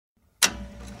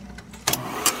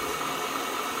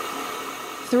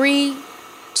3,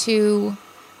 2,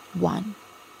 1.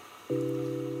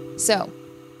 So,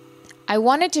 I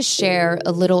wanted to share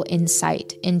a little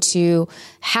insight into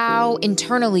how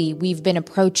internally we've been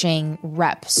approaching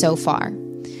Rep so far.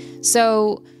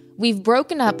 So, we've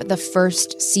broken up the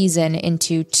first season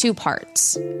into 2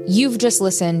 parts. You've just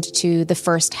listened to the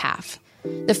first half.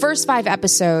 The first 5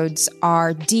 episodes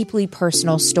are deeply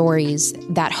personal stories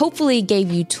that hopefully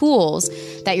gave you tools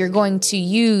that you're going to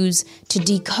use to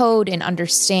decode and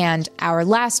understand our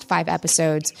last 5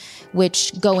 episodes,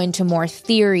 which go into more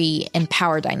theory and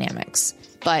power dynamics.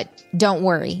 But don't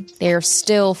worry, they are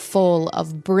still full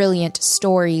of brilliant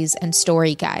stories and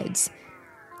story guides.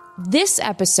 This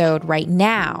episode right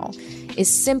now is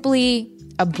simply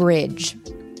a bridge,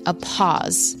 a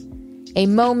pause, a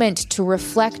moment to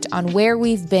reflect on where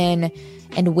we've been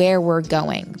and where we're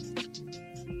going.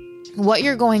 What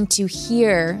you're going to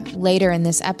hear later in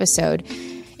this episode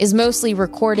is mostly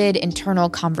recorded internal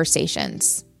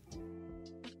conversations.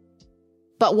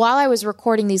 But while I was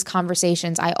recording these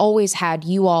conversations, I always had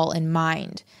you all in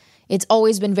mind. It's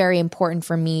always been very important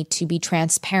for me to be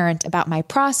transparent about my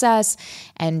process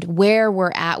and where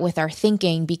we're at with our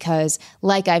thinking because,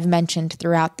 like I've mentioned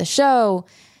throughout the show,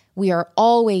 we are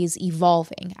always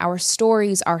evolving. Our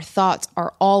stories, our thoughts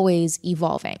are always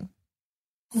evolving.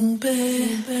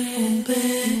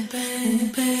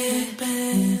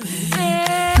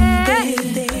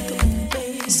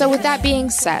 So with that being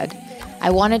said, I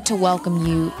wanted to welcome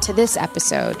you to this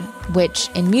episode, which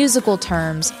in musical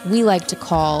terms, we like to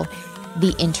call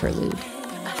the Interlude.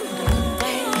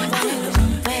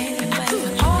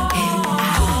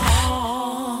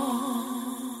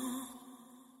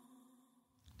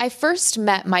 I first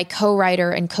met my co-writer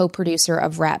and co-producer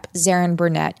of Rep, Zarin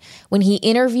Burnett, when he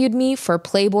interviewed me for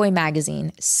Playboy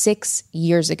magazine 6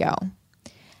 years ago.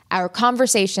 Our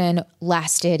conversation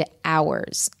lasted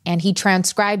hours, and he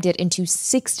transcribed it into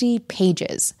 60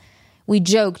 pages. We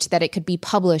joked that it could be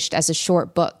published as a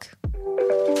short book.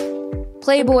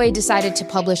 Playboy decided to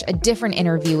publish a different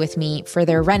interview with me for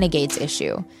their Renegades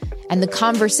issue, and the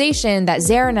conversation that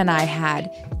Zarin and I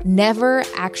had never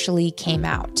actually came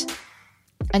out.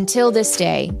 Until this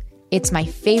day, it's my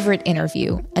favorite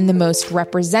interview and the most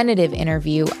representative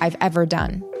interview I've ever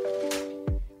done.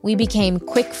 We became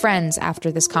quick friends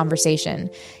after this conversation,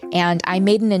 and I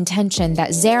made an intention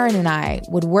that Zarin and I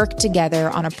would work together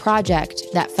on a project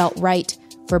that felt right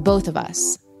for both of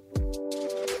us.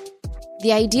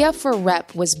 The idea for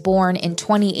Rep was born in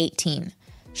 2018,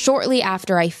 shortly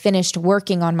after I finished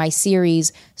working on my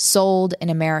series Sold in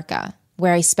America,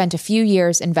 where I spent a few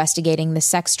years investigating the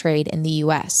sex trade in the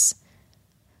U.S.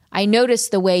 I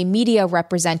noticed the way media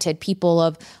represented people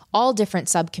of all different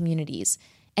subcommunities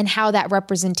and how that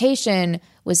representation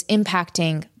was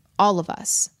impacting all of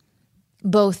us,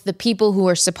 both the people who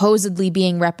are supposedly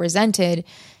being represented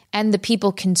and the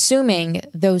people consuming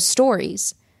those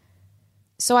stories.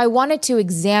 So I wanted to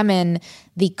examine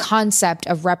the concept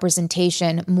of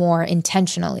representation more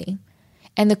intentionally.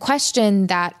 And the question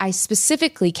that I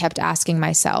specifically kept asking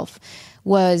myself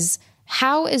was,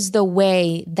 how is the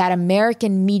way that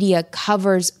American media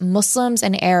covers Muslims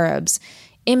and Arabs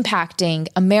impacting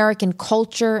American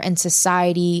culture and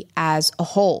society as a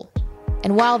whole?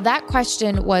 And while that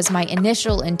question was my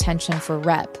initial intention for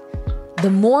Rep, the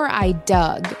more I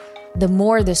dug, the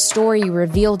more the story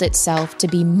revealed itself to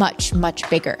be much, much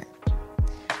bigger.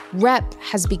 Rep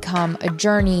has become a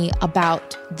journey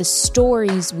about the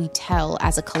stories we tell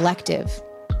as a collective,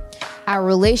 our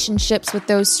relationships with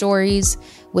those stories,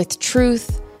 with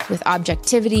truth, with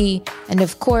objectivity, and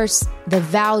of course, the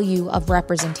value of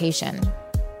representation.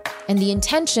 And the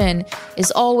intention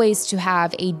is always to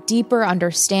have a deeper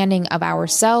understanding of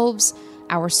ourselves,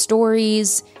 our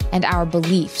stories, and our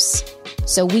beliefs,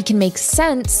 so we can make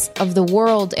sense of the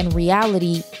world and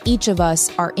reality each of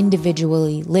us are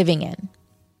individually living in.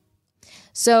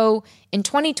 So in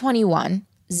 2021,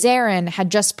 Zarin had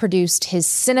just produced his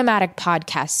cinematic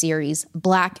podcast series,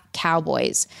 Black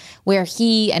Cowboys, where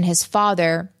he and his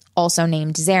father, also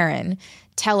named Zarin,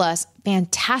 tell us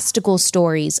fantastical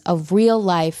stories of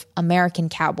real-life American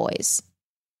cowboys.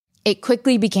 It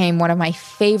quickly became one of my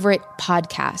favorite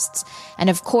podcasts, and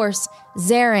of course,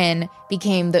 Zarin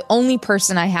became the only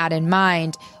person I had in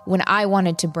mind when I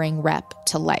wanted to bring Rep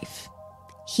to life.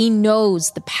 He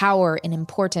knows the power and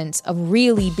importance of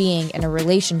really being in a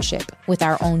relationship with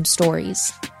our own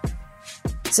stories.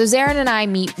 So Zarin and I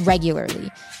meet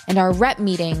regularly, and our Rep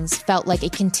meetings felt like a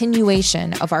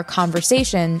continuation of our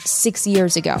conversation 6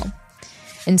 years ago.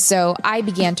 And so I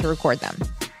began to record them.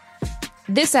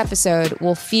 This episode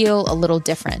will feel a little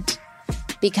different.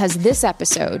 because this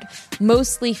episode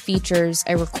mostly features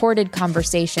a recorded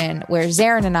conversation where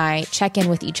Zarin and I check in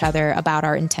with each other about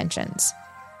our intentions.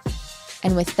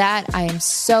 And with that, I am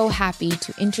so happy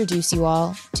to introduce you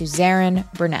all to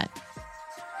Zarin Burnett.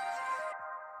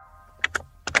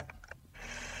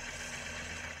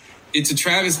 It's a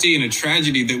travesty and a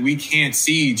tragedy that we can't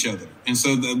see each other. And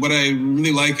so what I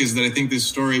really like is that I think this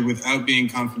story, without being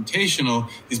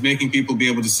confrontational, is making people be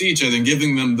able to see each other and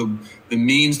giving them the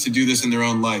means to do this in their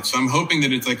own life. So I'm hoping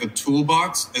that it's like a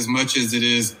toolbox as much as it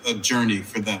is a journey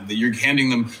for them, that you're handing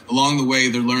them along the way.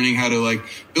 They're learning how to like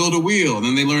build a wheel.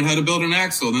 Then they learn how to build an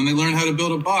axle. Then they learn how to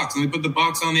build a box. And they put the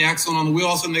box on the axle and on the wheel.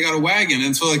 All of a sudden they got a wagon.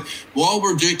 And so like while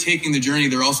we're taking the journey,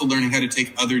 they're also learning how to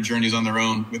take other journeys on their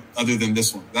own other than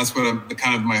this one. That's what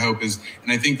kind of my hope is.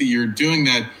 And I think that you're doing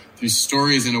that through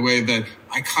stories in a way that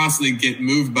I constantly get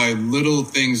moved by little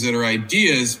things that are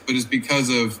ideas, but it's because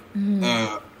of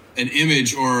an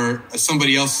image or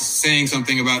somebody else saying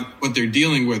something about what they're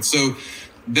dealing with. So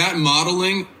that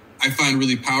modeling I find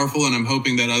really powerful, and I'm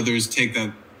hoping that others take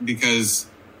that, because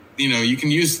you can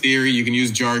use theory, you can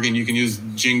use jargon, you can use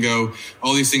jingo,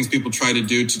 all these things people try to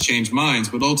do to change minds,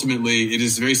 but ultimately it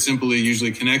is very simply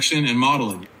usually connection and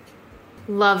modeling.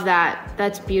 Love that.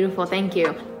 That's beautiful. Thank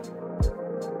you.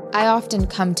 I often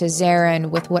come to Zarin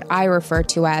with what I refer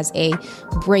to as a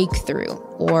breakthrough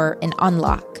or an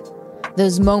unlock.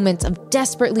 Those moments of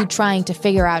desperately trying to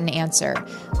figure out an answer,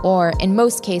 or in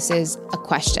most cases, a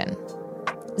question.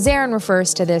 Zarin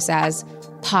refers to this as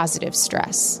positive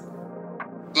stress.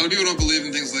 A lot of people don't believe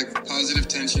in things like positive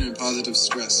tension and positive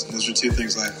stress. Those are two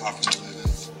things I often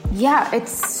believe in. Yeah,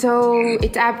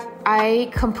 I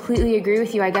completely agree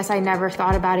with you. I guess I never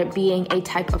thought about it being a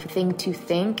type of thing to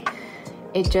think.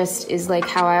 It just is like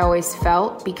how I always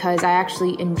felt, because I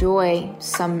actually enjoy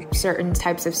some certain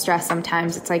types of stress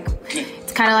sometimes. It's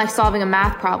kind of like solving a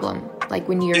math problem. Like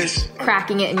when you're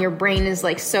cracking it and your brain is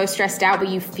like so stressed out, but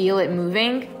you feel it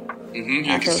moving. Mm-hmm.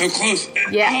 Yeah, so close.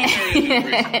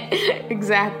 Yeah,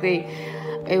 exactly.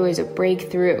 It was a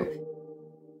breakthrough.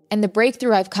 And the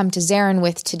breakthrough I've come to Zarin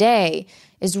with today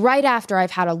is right after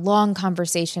I've had a long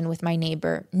conversation with my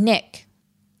neighbor, Nick.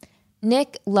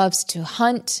 Nick loves to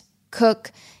hunt,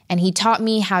 cook, and he taught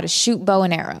me how to shoot bow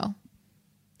and arrow.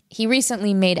 He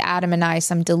recently made Adam and I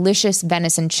some delicious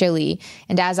venison chili,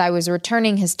 and as I was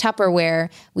returning his Tupperware,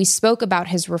 we spoke about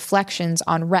his reflections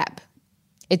on Rep.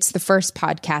 It's the first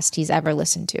podcast he's ever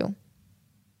listened to.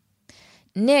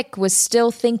 Nick was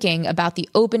still thinking about the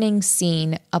opening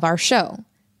scene of our show,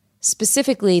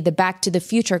 specifically the Back to the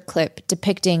Future clip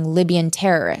depicting Libyan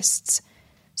terrorists.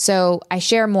 So I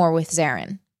share more with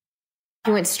Zarin.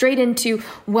 He went straight into,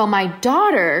 well, my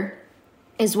daughter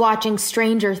is watching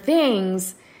Stranger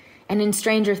Things, and in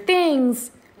Stranger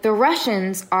Things, the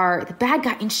Russians are the bad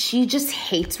guy, and she just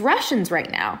hates Russians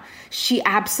right now. She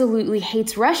absolutely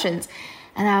hates Russians.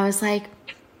 And I was like,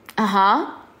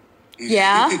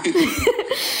 yeah.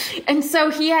 And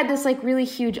so he had this like really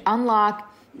huge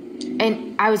unlock,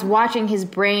 and I was watching his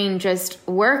brain just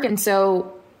work. And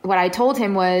so what I told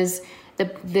him was,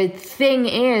 the thing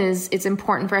is, it's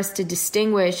important for us to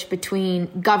distinguish between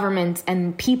governments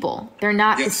and people. They're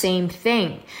not the same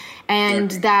thing. And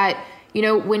that,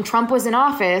 when Trump was in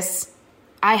office,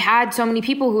 I had so many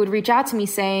people who would reach out to me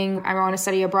saying, I want to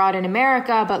study abroad in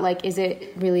America, but like, is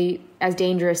it really as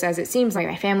dangerous as it seems? Like,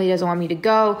 my family doesn't want me to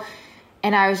go.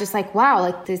 And I was just like, wow,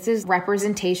 like this is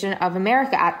representation of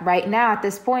America right now at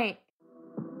this point.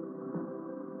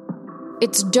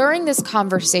 It's during this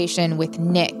conversation with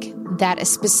Nick that a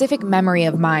specific memory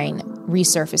of mine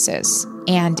resurfaces,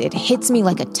 and it hits me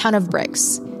like a ton of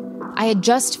bricks. I had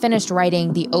just finished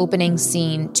writing the opening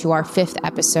scene to our 5th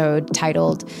episode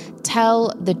titled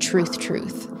Tell the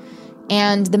Truth.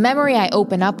 And the memory I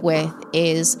open up with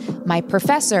is my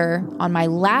professor on my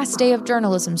last day of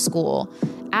journalism school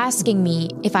asking me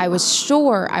if I was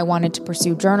sure I wanted to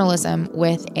pursue journalism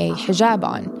with a hijab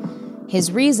on.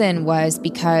 His reason was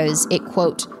because it,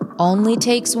 quote, only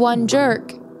takes one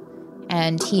jerk,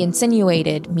 and he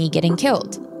insinuated me getting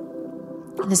killed.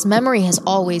 This memory has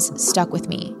always stuck with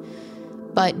me.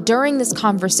 But during this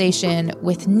conversation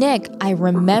with Nick, I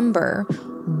remember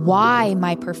why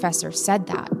my professor said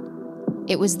that.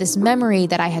 It was this memory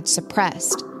that I had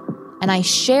suppressed, and I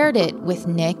shared it with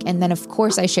Nick, and then of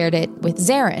course I shared it with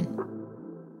Zarin.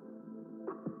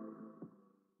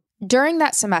 During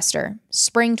that semester,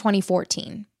 spring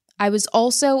 2014, I was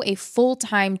also a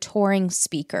full-time touring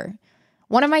speaker.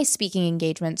 One of my speaking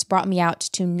engagements brought me out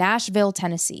to Nashville,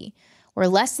 Tennessee, where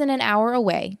less than an hour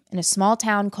away, in a small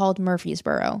town called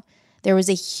Murfreesboro, there was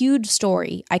a huge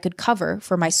story I could cover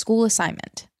for my school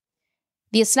assignment.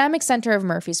 The Islamic Center of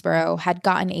Murfreesboro had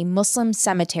gotten a Muslim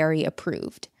cemetery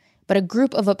approved, but a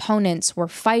group of opponents were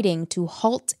fighting to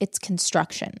halt its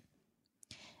construction.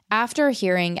 After a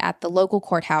hearing at the local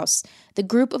courthouse, the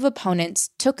group of opponents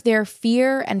took their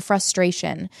fear and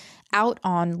frustration out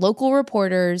on local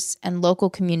reporters and local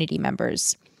community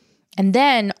members, and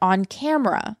then on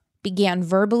camera began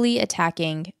verbally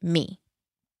attacking me.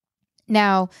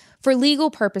 Now, for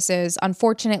legal purposes,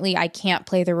 unfortunately, I can't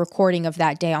play the recording of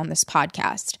that day on this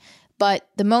podcast, but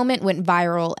the moment went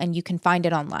viral and you can find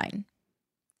it online.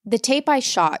 The tape I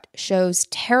shot shows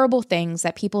terrible things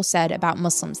that people said about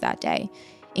Muslims that day,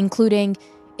 including,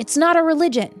 "It's not a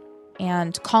religion,"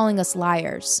 and calling us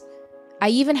liars. I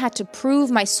even had to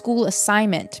prove my school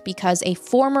assignment because a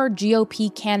former GOP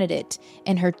candidate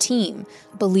and her team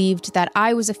believed that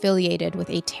I was affiliated with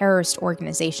a terrorist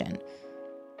organization.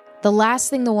 The last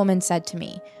thing the woman said to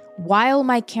me, while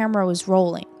my camera was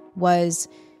rolling, was,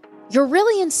 "You're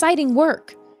really inciting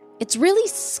work. It's really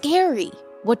scary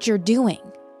what you're doing."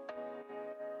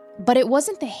 But it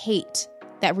wasn't the hate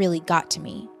that really got to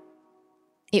me.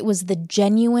 It was the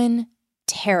genuine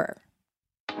terror.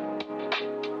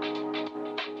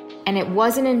 And it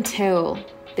wasn't until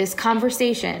this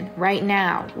conversation right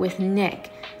now with Nick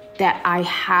that I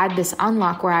had this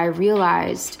unlock where I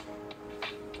realized,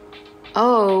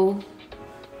 oh,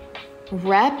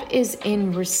 Rep is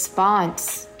in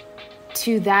response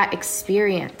to that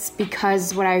experience.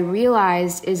 Because what I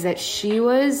realized is that she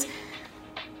was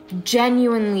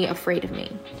genuinely afraid of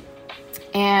me.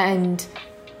 And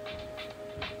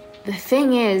the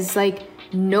thing is, like,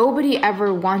 nobody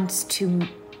ever wants to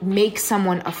make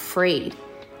someone afraid.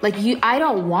 Like, I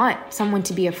don't want someone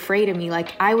to be afraid of me.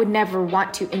 Like, I would never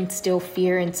want to instill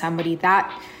fear in somebody.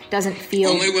 That doesn't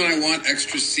feel... Only when I want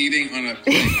extra seating on a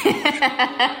plane.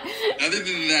 Other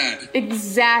than that.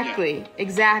 Exactly.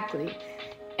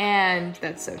 And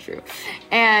that's so true.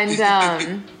 And,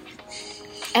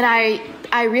 and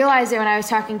I realized it when I was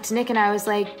talking to Nick, and I was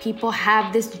like, people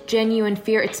have this genuine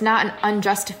fear. It's not an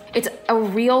it's a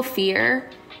real fear.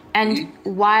 And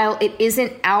while it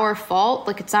isn't our fault,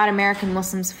 like, it's not American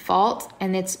Muslims' fault,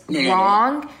 and it's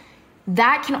wrong,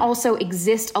 that can also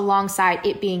exist alongside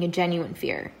it being a genuine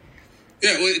fear.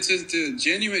 Yeah, well, it's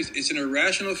an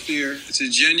irrational fear. It's a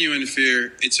genuine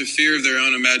fear. It's a fear of their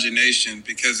own imagination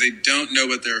because they don't know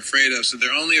what they're afraid of. So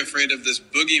they're only afraid of this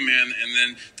boogeyman, and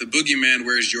then the boogeyman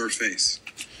wears your face.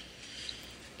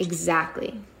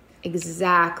 Exactly.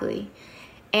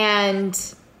 And,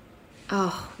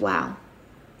 oh, wow.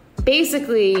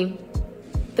 Basically,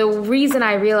 the reason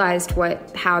I realized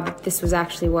how this was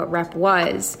actually what Rep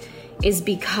was is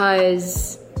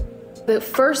because the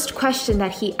first question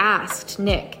that he asked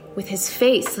Nick with his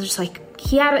face, just like,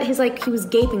 he was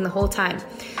gaping the whole time.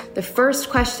 The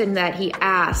first question that he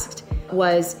asked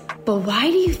was, "But why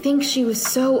do you think she was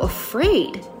so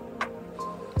afraid?"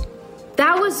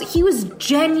 He was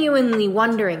genuinely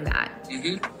wondering that.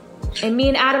 Mm-hmm. And me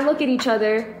and Adam look at each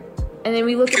other, and then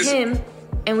we look at him,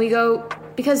 and we go,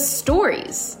 because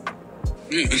stories.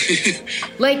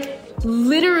 Like,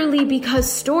 literally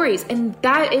because stories. And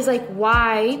that is, like,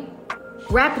 why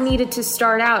Rep needed to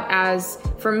start out as,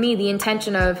 for me, the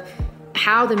intention of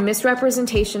how the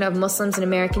misrepresentation of Muslims in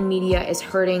American media is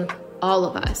hurting all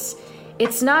of us.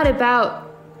 It's not about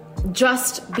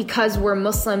just because we're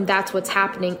Muslim, that's what's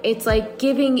happening. It's like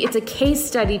it's a case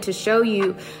study to show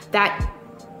you that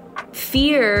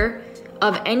fear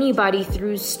of anybody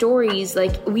through stories,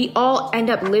 like, we all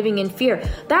end up living in fear.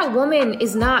 That woman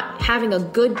is not having a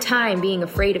good time being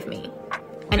afraid of me.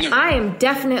 And I am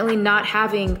definitely not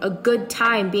having a good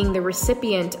time being the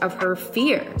recipient of her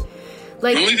fear.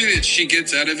 Like, the only thing that she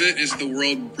gets out of it is the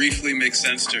world briefly makes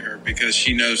sense to her because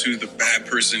she knows who the bad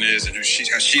person is and how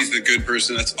she's the good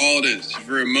person. That's all it is.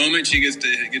 For a moment,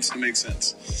 it gets to make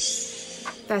sense.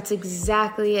 That's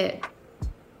exactly it.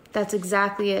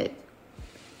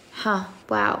 Huh,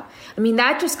 wow. I mean,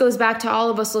 that just goes back to all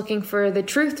of us looking for the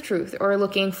truth, or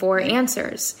looking for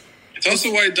answers. It's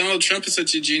also why Donald Trump is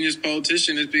such a genius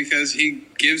politician, is because he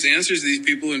gives answers to these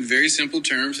people in very simple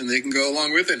terms, and they can go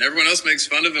along with it. And everyone else makes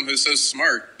fun of him who's so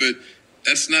smart, but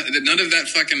none of that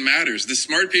fucking matters. The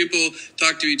smart people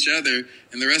talk to each other,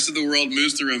 and the rest of the world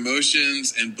moves through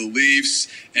emotions and beliefs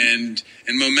and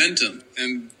momentum.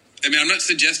 And I mean, I'm not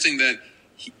suggesting that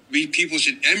people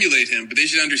should emulate him, but they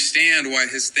should understand why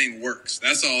his thing works.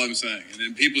 That's all I'm saying. And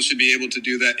then people should be able to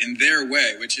do that in their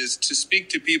way, which is to speak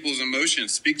to people's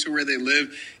emotions, speak to where they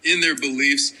live in their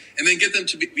beliefs, and then get them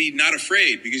to be not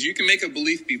afraid, because you can make a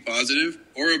belief be positive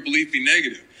or a belief be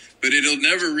negative, but it'll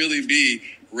never really be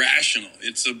rational.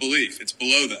 It's a belief. It's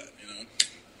below that, you know?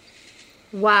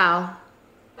 Wow.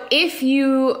 If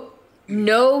you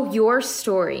know your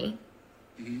story,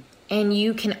 and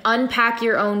you can unpack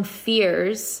your own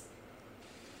fears,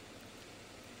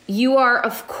 you are,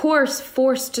 of course,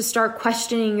 forced to start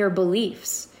questioning your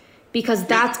beliefs, because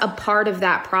that's a part of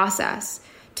that process.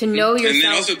 To know yourself. And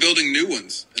then also building new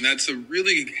ones. And that's a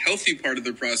really healthy part of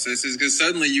the process, is because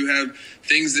suddenly you have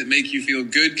things that make you feel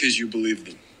good because you believe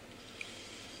them.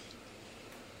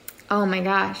 Oh my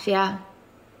gosh, yeah.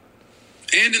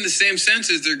 And in the same sense,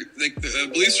 is they're like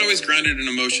beliefs are always grounded in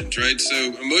emotions, right?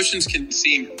 So emotions can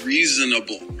seem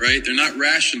reasonable, right? They're not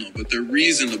rational, but they're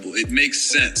reasonable. It makes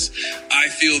sense. I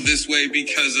feel this way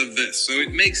because of this. So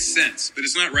it makes sense, but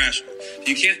it's not rational.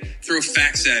 You can't throw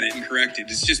facts at it and correct it.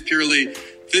 It's just purely,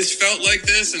 this felt like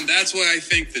this, and that's why I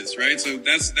think this, right? So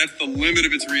that's the limit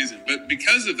of its reason. But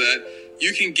because of that,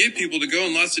 you can get people to go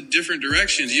in lots of different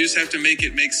directions. You just have to make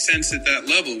it make sense at that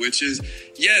level, which is,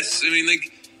 yes, I mean,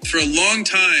 like, for a long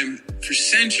time, for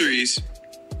centuries,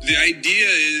 the idea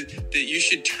is that you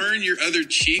should turn your other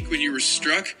cheek when you were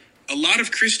struck. A lot of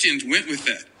Christians went with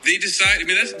that. They decided, I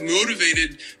mean, that's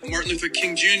motivated Martin Luther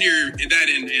King Jr.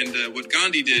 and what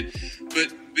Gandhi did.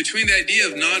 But between the idea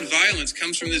of nonviolence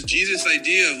comes from this Jesus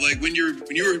idea of, like, when you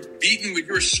were beaten, when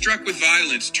you were struck with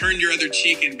violence, turn your other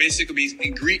cheek and basically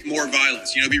greet more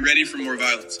violence. You know, be ready for more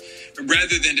violence,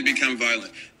 rather than to become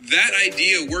violent. That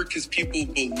idea worked because people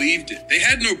believed it. They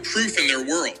had no proof in their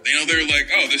world. You know, they're like,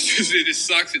 oh, it just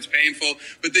sucks, it's painful.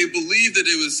 But they believed that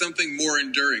it was something more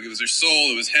enduring. It was their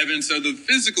soul, it was heaven. So the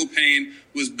physical pain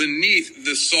was beneath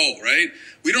the soul, right?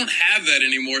 We don't have that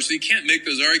anymore, so you can't make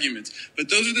those arguments. But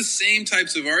those are the same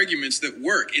types of arguments that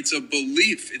work. It's a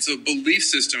belief. It's a belief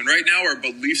system. And right now, our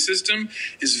belief system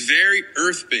is very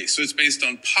earth-based. So it's based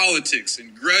on politics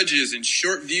and grudges and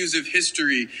short views of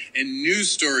history and news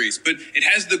stories. But it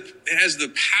has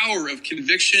the power of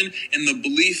conviction and the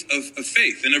belief of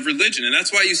faith and of religion. And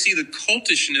that's why you see the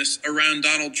cultishness around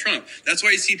Donald Trump. That's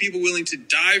why you see people willing to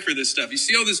die for this stuff. You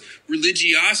see all this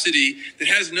religiosity that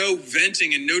has no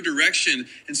venting and no direction.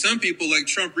 And some people, like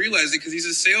Trump, realize it because he's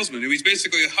a salesman. He's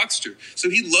basically a huckster. So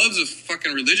he loves a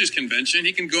fucking religious convention.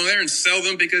 He can go there and sell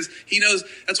them because he knows,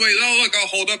 that's why he's, oh, look, I'll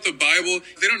hold up the Bible.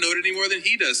 They don't know it any more than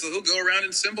he does. So he'll go around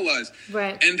and symbolize.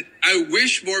 Right. And I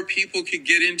wish more people could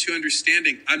get into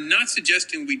understanding. I'm not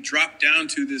suggesting we drop down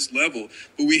to this level,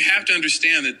 but we have to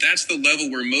understand that that's the level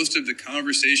where most of the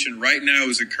conversation right now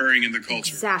is occurring in the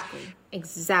culture.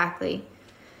 Exactly.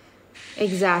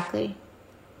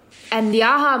 And the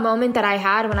aha moment that I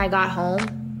had when I got home,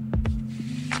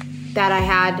 that I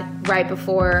had right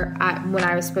before when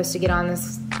I was supposed to get on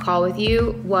this call with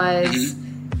you, was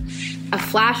a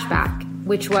flashback,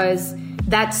 which was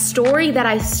that story that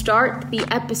I start the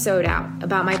episode out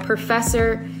about my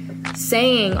professor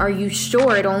saying, "Are you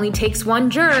sure it only takes one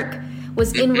jerk?"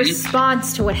 was in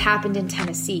response to what happened in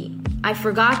Tennessee. I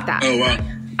forgot that. Oh, wow.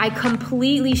 I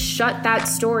completely shut that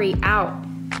story out.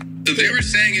 So they were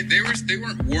saying it, they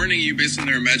weren't warning you based on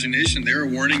their imagination. They were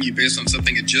warning you based on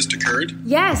something that just occurred?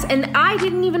 Yes, and I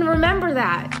didn't even remember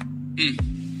that.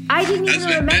 I didn't even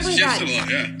remember that's just that. A lot,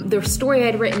 yeah. The story I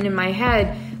had written in my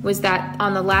head was that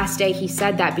on the last day he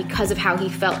said that because of how he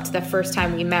felt the first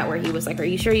time we met, where he was like, "Are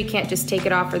you sure you can't just take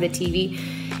it off for the TV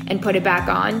and put it back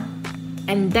on?"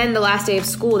 And then the last day of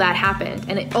school, that happened.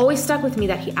 And it always stuck with me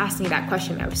that he asked me that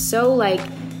question. I was so, like,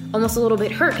 almost a little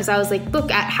bit hurt, because I was like,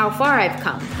 look at how far I've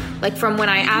come. Like, from when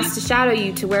I asked to shadow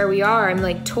you to where we are, I'm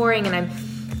like touring, and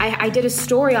I did a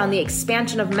story on the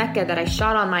expansion of Mecca that I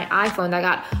shot on my iPhone that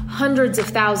got hundreds of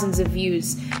thousands of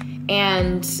views.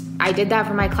 And I did that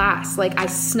for my class. Like,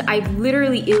 I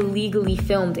literally illegally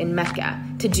filmed in Mecca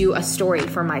to do a story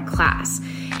for my class.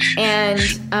 And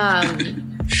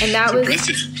that was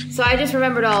impressive. So I just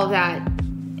remembered all of that.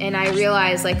 And I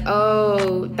realized, like,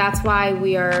 oh, that's why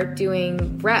we are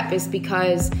doing rep, is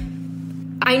because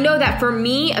I know that for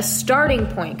me, a starting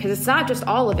point, because it's not just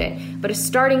all of it, but a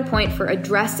starting point for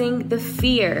addressing the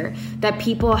fear that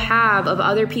people have of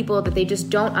other people that they just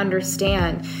don't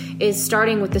understand, is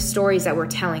starting with the stories that we're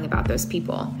telling about those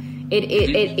people. It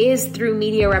is through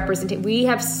media representation. We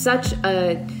have such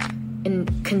a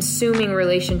consuming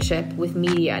relationship with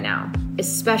media now,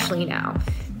 especially now,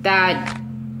 that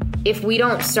if we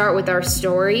don't start with our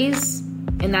stories,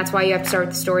 and that's why you have to start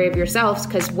with the story of yourselves,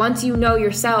 because once you know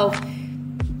yourself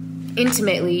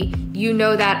intimately, you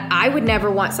know that I would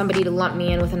never want somebody to lump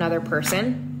me in with another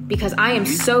person, because I am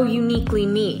so uniquely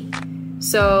me.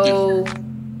 So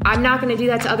I'm not going to do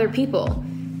that to other people.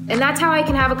 And that's how I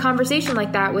can have a conversation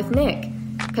like that with Nick,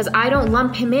 because I don't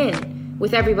lump him in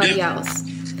with everybody else.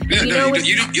 Yeah,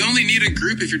 you only need a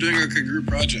group if you're doing like a group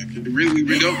project. We don't really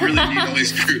need all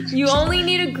these groups. You only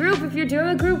need a group if you're doing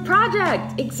a group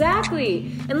project. Exactly.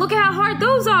 And look at how hard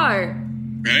those are.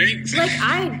 Right? Like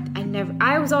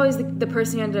I was always the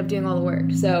person who ended up doing all the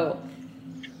work. So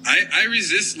I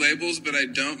resist labels, but I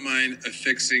don't mind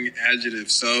affixing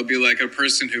adjectives. So I'll be like a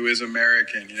person who is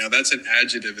American. You know, that's an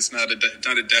adjective. It's not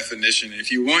a definition.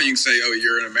 If you want, you can say, oh,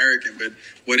 you're an American, but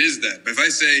what is that? But if I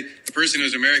say a person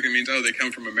who's American means, oh, they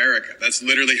come from America. That's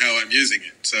literally how I'm using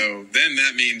it. So then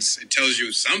that means it tells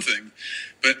you something.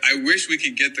 But I wish we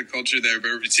could get the culture there,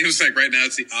 but it seems like right now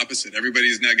it's the opposite.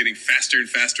 Everybody's now getting faster and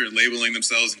faster at labeling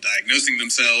themselves and diagnosing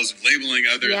themselves and labeling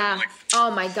others. Yeah. Like, oh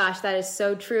my gosh, that is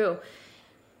so true.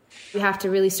 We have to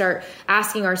really start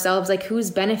asking ourselves, like,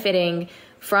 who's benefiting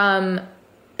from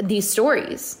these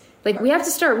stories? Like, we have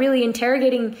to start really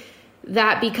interrogating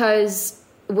that, because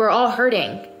we're all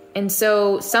hurting. And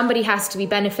so somebody has to be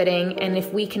benefiting. And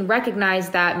if we can recognize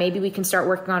that, maybe we can start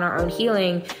working on our own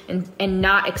healing and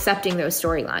not accepting those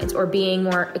storylines, or being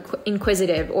more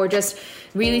inquisitive, or just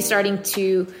really starting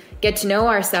to get to know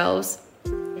ourselves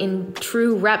in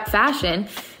true rep fashion.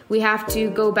 We have to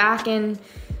go back and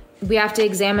we have to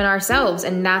examine ourselves.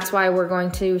 And that's why we're going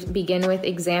to begin with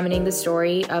examining the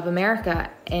story of America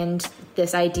and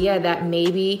this idea that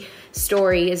maybe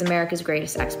story is America's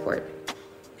greatest export.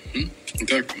 Mm-hmm.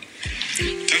 Exactly.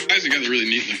 Ties together really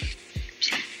neatly.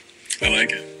 So, I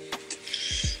like it.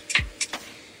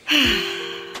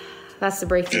 That's the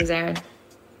breakthrough, Aaron.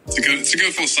 It's a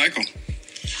good full cycle.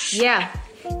 Yeah.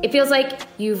 It feels like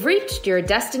you've reached your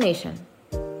destination.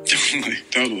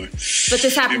 Totally. But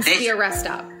this happens to be a rest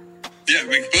stop. Yeah,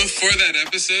 like both for that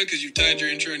episode, because you've tied your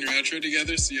intro and your outro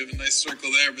together, so you have a nice circle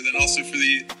there, but then also for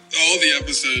all the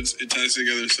episodes, it ties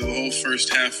together, so the whole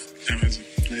first half has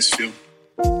a nice feel.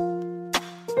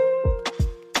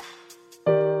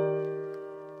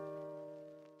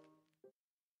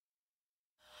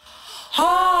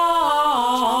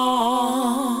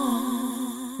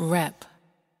 Rep.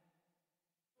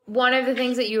 One of the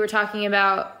things that you were talking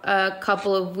about a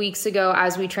couple of weeks ago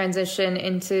as we transition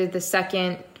into the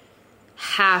second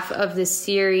half of this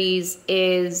series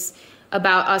is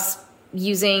about us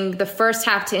using the first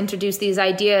half to introduce these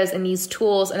ideas and these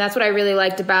tools. And that's what I really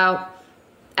liked about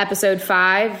episode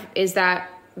 5, is that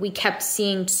we kept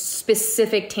seeing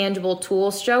specific tangible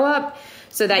tools show up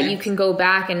so that you can go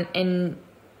back and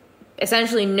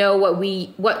essentially know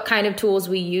what kind of tools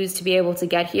we use to be able to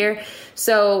get here.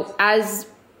 So as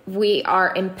we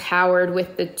are empowered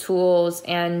with the tools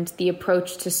and the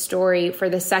approach to story for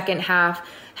the second half,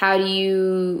 how do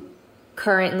you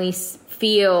currently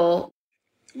feel?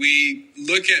 We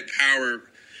look at power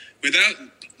without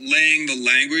laying the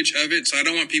language of it. So I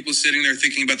don't want people sitting there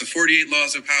thinking about the 48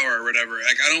 laws of power or whatever.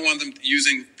 Like, I don't want them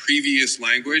using previous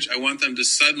language. I want them to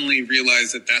suddenly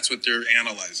realize that that's what they're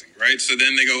analyzing, right? So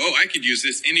then they go, oh, I could use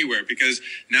this anywhere, because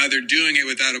now they're doing it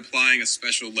without applying a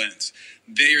special lens.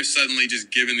 They are suddenly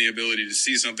just given the ability to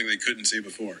see something they couldn't see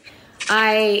before.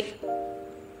 I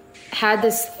had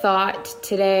this thought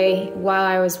today while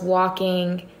I was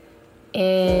walking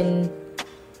in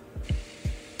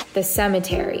the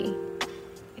cemetery.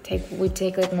 We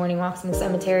take like morning walks in the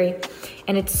cemetery,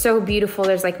 and it's so beautiful.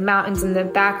 There's like mountains in the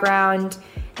background,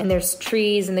 and there's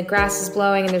trees, and the grass is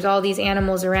blowing, and there's all these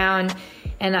animals around.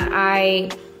 And I'm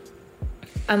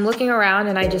looking around,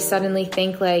 and I just suddenly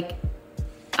think, like,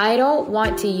 I don't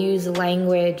want to use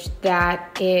language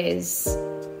that is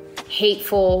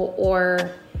hateful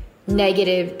or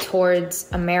negative towards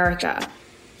America.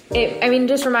 It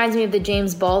just reminds me of the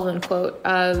James Baldwin quote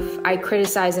of, I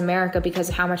criticize America because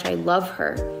of how much I love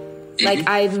her. Like,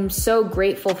 I'm so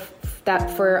grateful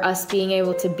that for us being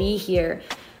able to be here.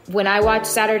 When I watched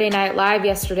Saturday Night Live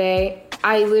yesterday,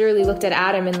 I literally looked at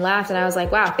Adam and laughed, and I was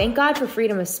like, wow, thank God for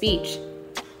freedom of speech.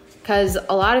 Because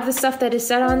a lot of the stuff that is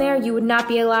said on there, you would not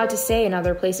be allowed to say in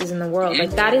other places in the world.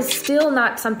 Like, that is still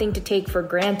not something to take for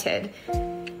granted.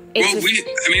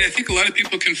 I think a lot of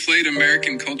people conflate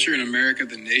American culture and America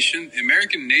the nation. The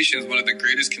American nation is one of the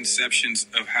greatest conceptions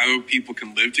of how people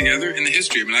can live together in the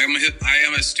history. I mean, I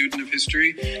am a student of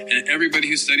history, and everybody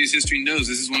who studies history knows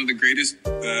this is one of the greatest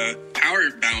power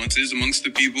balances amongst the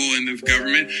people in the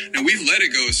government. And we've let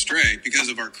it go astray because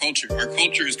of our culture. Our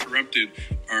culture has corrupted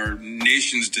our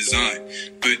nation's design,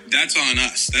 but that's on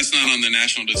us. That's not on the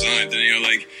national design.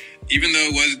 Even though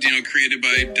it was, created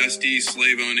by dusty,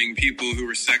 slave-owning people who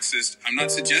were sexist, I'm not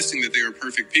suggesting that they were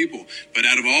perfect people. But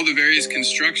out of all the various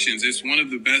constructions, it's one of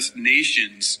the best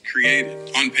nations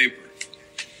created on paper.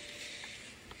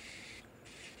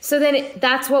 So then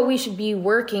that's what we should be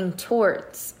working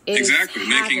towards. Exactly,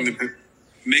 making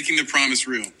the promise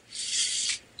real.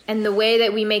 And the way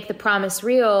that we make the promise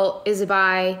real is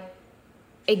by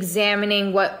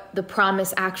examining what the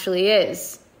promise actually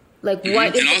is. Like,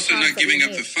 what is and the also not concept giving you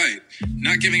up the need? fight.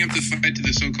 Not giving up the fight to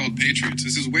the so-called patriots.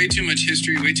 This is way too much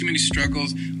history, way too many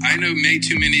struggles. I know way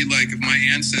too many, like, of my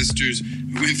ancestors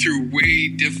who went through way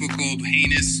difficult,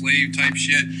 heinous, slave-type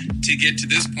shit to get to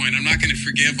this point. I'm not going to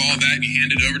forgive all that and you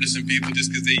hand it over to some people just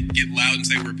because they get loud and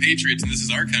say we're patriots and this is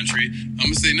our country.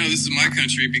 I'm going to say, no, this is my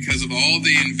country because of all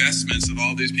the investments of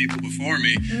all these people before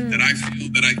me that I feel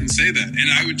that I can say that. And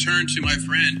I would turn to my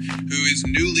friend who is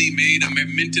newly made a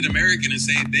minted American and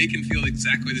say they can feel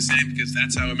exactly the same because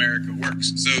that's how America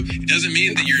works. So it doesn't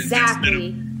mean that you're investment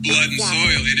of blood and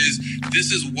soil.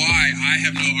 This is why I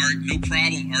have no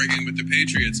problem arguing with the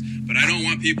patriots, but I don't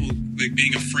want people like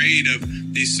being afraid of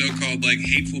these so-called like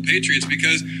hateful patriots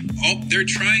because they're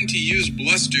trying to use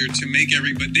bluster to make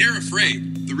everybody, they're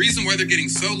afraid. The reason why they're getting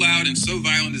so loud and so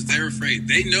violent is they're afraid.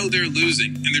 They know they're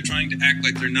losing and they're trying to act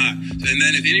like they're not. And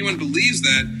then if anyone believes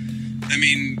that, I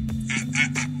mean,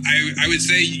 I would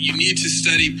say you need to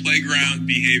study playground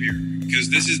behavior because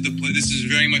this is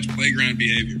very much playground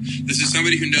behavior. This is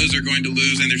somebody who knows they're going to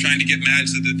lose and they're trying to get mad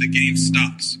so that the game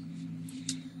stops.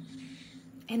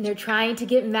 And they're trying to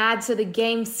get mad so the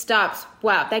game stops.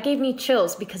 Wow, that gave me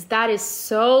chills because that is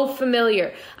so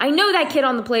familiar. I know that kid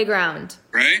on the playground.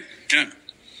 Right? Yeah.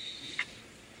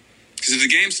 Because if the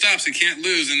game stops, they can't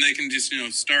lose, and they can just,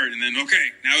 start, and then,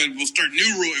 okay, now we'll start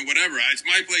new rule and whatever. It's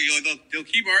my play. They'll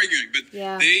keep arguing, but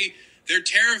they're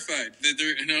terrified that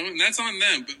they're, and that's on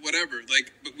them, but whatever.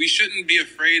 Like, but we shouldn't be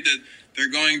afraid that they're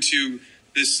going to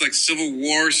this, like, Civil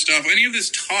War stuff. Any of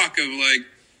this talk of, like,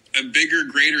 a bigger,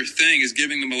 greater thing is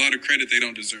giving them a lot of credit they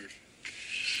don't deserve.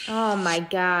 Oh, my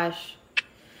gosh.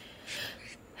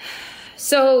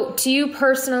 So, to you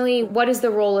personally, what is the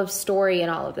role of story in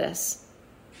all of this?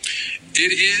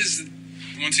 It is,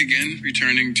 once again,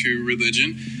 returning to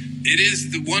religion. It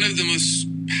is one of the most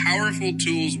powerful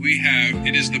tools we have.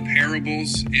 It is the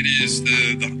parables. It is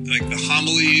the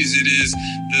homilies. It is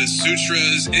the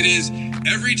sutras. It is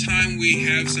every time we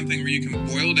have something where you can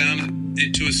boil down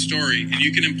it to a story and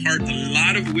you can impart a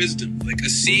lot of wisdom. Like a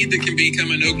seed that can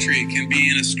become an oak tree can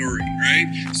be in a story, right?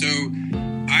 So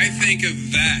I think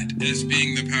of that as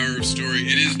being the power of story.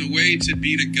 It is the way to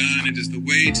beat a gun. It is the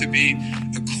way to beat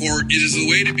a court. It is the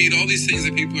way to beat all these things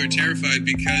that people are terrified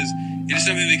because it is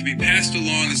something that can be passed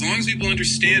along. As long as people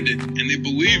understand it and they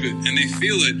believe it and they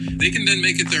feel it, they can then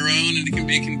make it their own and it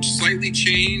can slightly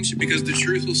change because the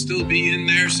truth will still be in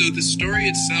there. So the story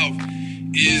itself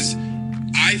is,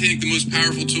 I think, the most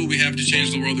powerful tool we have to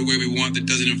change the world the way we want that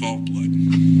doesn't involve blood.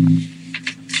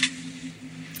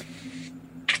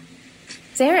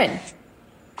 Zarin,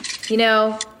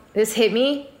 this hit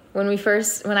me when we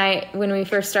first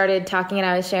started talking and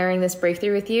I was sharing this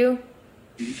breakthrough with you.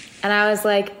 And I was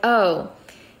like, oh,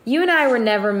 you and I were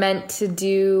never meant to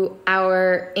do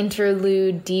our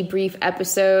interlude debrief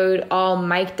episode all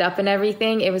mic'd up and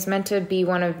everything. It was meant to be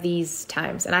one of these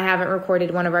times. And I haven't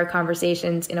recorded one of our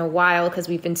conversations in a while because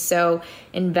we've been so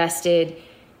invested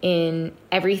in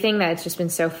everything that it's just been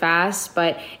so fast.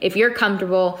 But if you're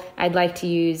comfortable, I'd like to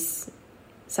use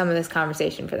some of this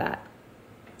conversation for that.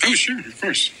 Oh, sure, of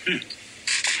course. Yeah.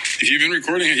 If you've been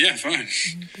recording it, yeah, fine.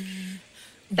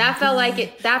 That felt like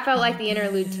it. That felt like the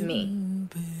interlude to me.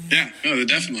 Yeah, no,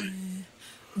 definitely.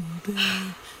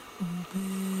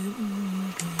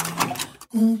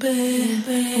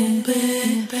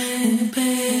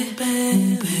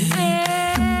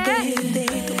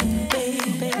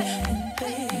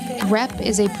 Rep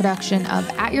is a production of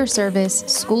At Your Service,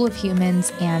 School of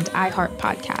Humans, and iHeart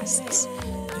Podcasts.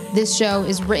 This show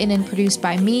is written and produced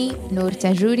by me, Noor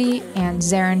Tajuri, and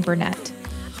Zarin Burnett.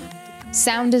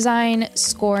 Sound design,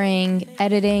 scoring,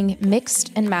 editing,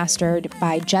 mixed and mastered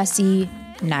by Jesse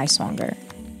Niswanger.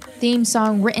 Theme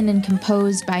song written and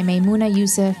composed by Maymuna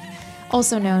Yusuf,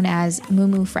 also known as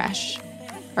Mumu Fresh.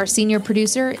 Our senior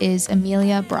producer is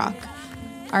Amelia Brock.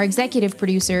 Our executive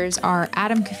producers are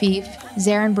Adam Kafif,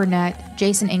 Zarin Burnett,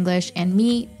 Jason English, and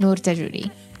me, Noor Tajuri.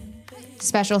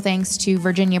 Special thanks to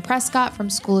Virginia Prescott from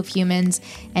School of Humans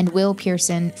and Will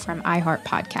Pearson from iHeart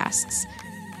Podcasts.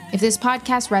 If this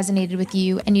podcast resonated with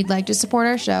you and you'd like to support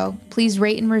our show, please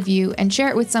rate and review and share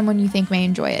it with someone you think may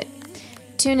enjoy it.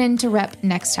 Tune in to Rep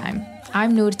next time.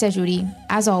 I'm Noor Tajuri,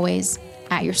 as always,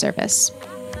 at your service.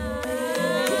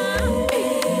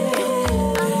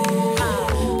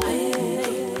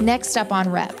 Next up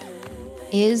on Rep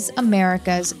is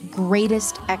America's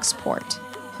greatest export,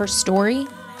 her story.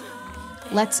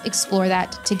 Let's explore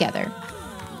that together.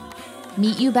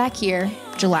 Meet you back here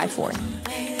July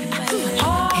 4th.